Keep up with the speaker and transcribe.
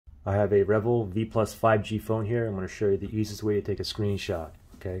I have a REVVL V Plus 5G phone here. I'm going to show you the easiest way to take a screenshot.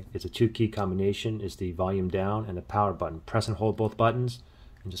 Okay, it's a 2-key combination. It's the volume down and the power button. Press and hold both buttons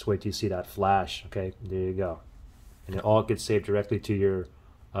and just wait till you see that flash. Okay, there you go. And it all gets saved directly to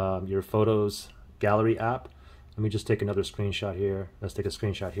your Photos gallery app. Let me just take another screenshot here. Let's take a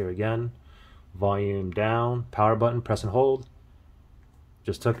screenshot here again. Volume down, power button, press and hold.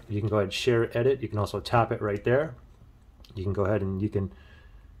 You can go ahead and share, edit. You can also tap it right there. You can go ahead and you can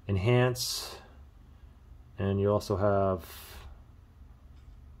enhance, and you also have,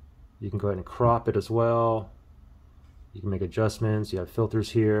 you can go ahead and crop it as well. You can make adjustments. You have filters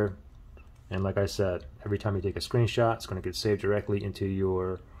here, and like I said, every time you take a screenshot, it's going to get saved directly into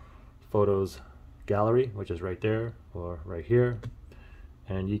your Photos gallery, which is right there or right here,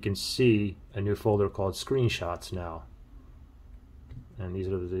 and you can see a new folder called Screenshots now, and these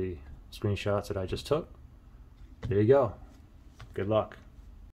are the screenshots that I just took. There you go. Good luck.